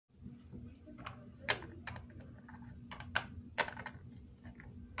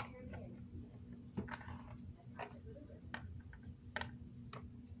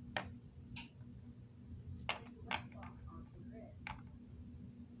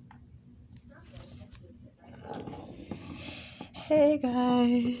Hey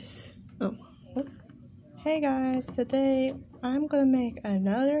guys. Hey guys, today I'm gonna make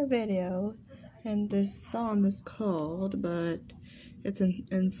another video, and this song is called, but it's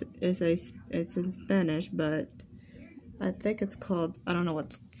in Spanish, but I think it's called, I don't know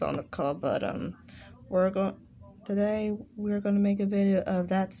what song it's called, but today we're gonna make a video of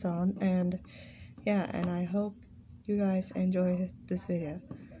that song, and yeah, and I hope you guys enjoy this video.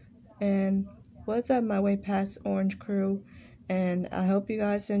 And what's up, my way past Orange crew, and I hope you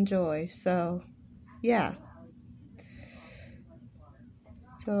guys enjoy. So yeah,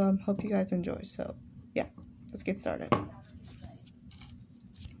 hope you guys enjoy. So yeah, let's get started.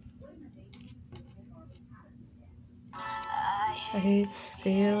 I hate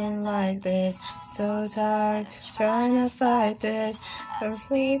feeling like this, so tired, trying to fight this. I'm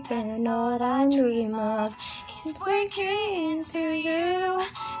sleeping, all I dream of is waking into you.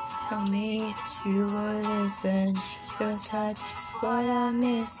 Tell me that you will listen, your touch is what I'm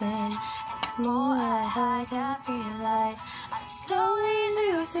missing. The more I hide, I realize I'm slowly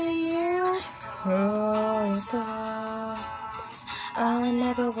losing you. Close doors, I'll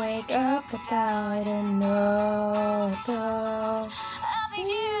never wake up without another dose of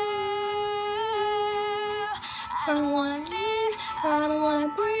you. I don't wanna live, I don't wanna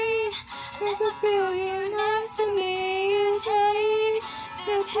breathe, unless I feel you next to me. You take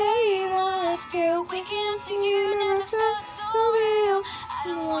the pain I feel, waking up to you never felt so real. I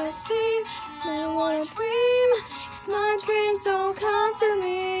don't wanna sleep, I don't wanna dream, 'cause my dreams don't comfort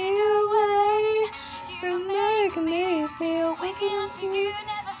me away. You're making me feel, waking up to you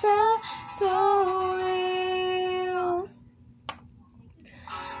never felt so real.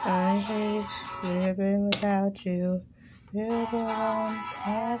 I hate living without you. You're the one to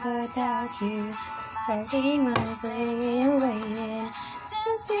ever doubt you. My demons laying, waiting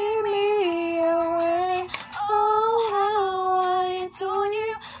to see me away. Oh, how I adore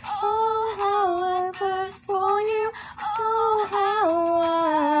you. Oh, how I thirst for you. Oh, how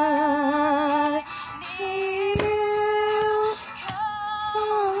I need you.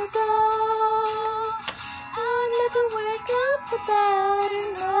 Cause I'll never wake up without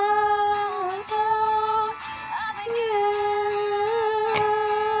another dose of you.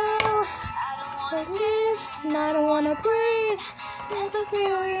 I don't wanna live, and I don't wanna breathe, unless I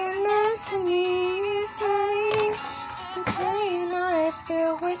feel you next to me. You take the pain I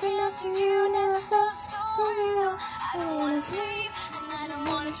feel, waking up to you never felt so real. I don't wanna sleep, and I don't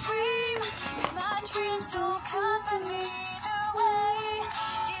wanna dream, 'cause my dreams don't comfort me the way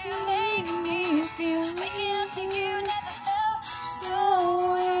you make me feel, waking up to you never felt so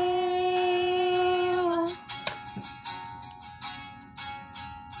real.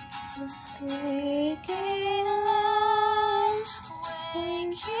 Waking up,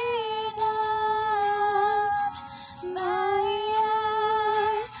 waking up, my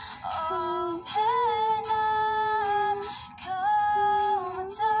eyes open up,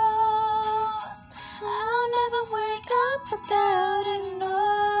 comatose. I'll never wake up without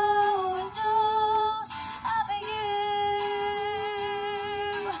another dose of you.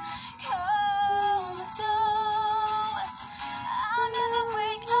 Comatose. I'll never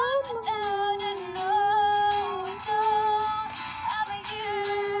wake up without another dose of you.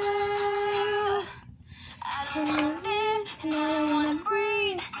 I don't wanna live, and I don't wanna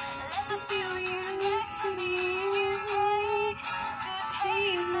breathe, unless I feel you next to me. You take the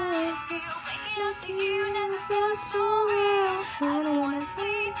pain I feel, waking up to you never felt so real. I don't wanna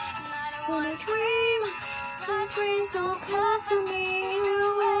sleep, and I don't wanna dream, 'cause my dreams don't comfort me the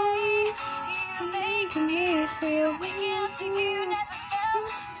way you make me feel, waking up to you never felt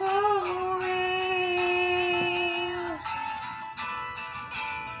so real.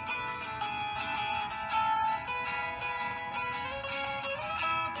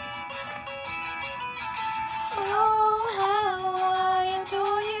 Oh, how I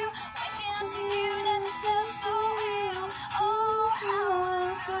adore you, waking up to you never felt so real. Oh, how I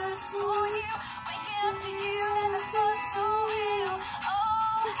thirst for you, waking up to you never felt so real.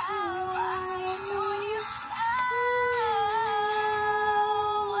 Oh, how I adore you.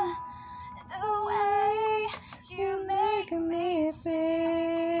 Oh, the way you make me feel.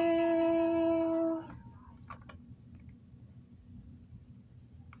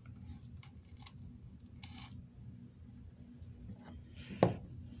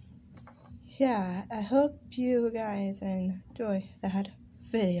 Yeah, I hope you guys enjoy that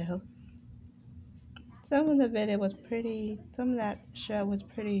video. Some of that show was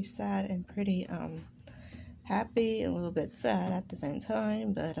pretty sad and pretty happy and a little bit sad at the same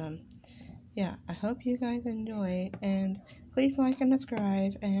time, but yeah, I hope you guys enjoy, and please like and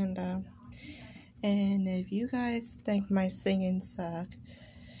subscribe, and And if you guys think my singing suck,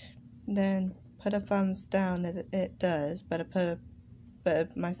 then put a thumbs down if it does. But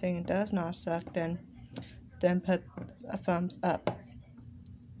if my singing does not suck, then put a thumbs up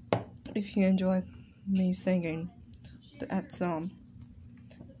if you enjoy me singing that song.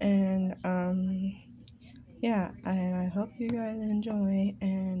 And yeah, and I hope you guys enjoy.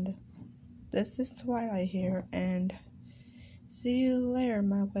 And this is Twilight here, and see you later,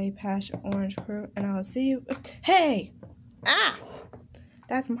 my way past Orange Crew, and I'll see you. Hey! Ah!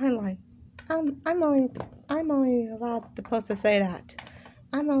 That's my line. I'm only supposed to say that.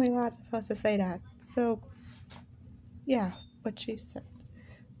 I'm only supposed to say that. So, yeah, what she said.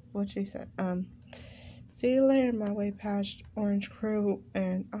 See you later, my way past Orange Crew,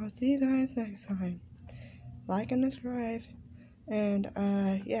 and I'll see you guys next time. Like and subscribe, and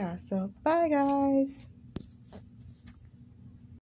yeah. So, bye, guys.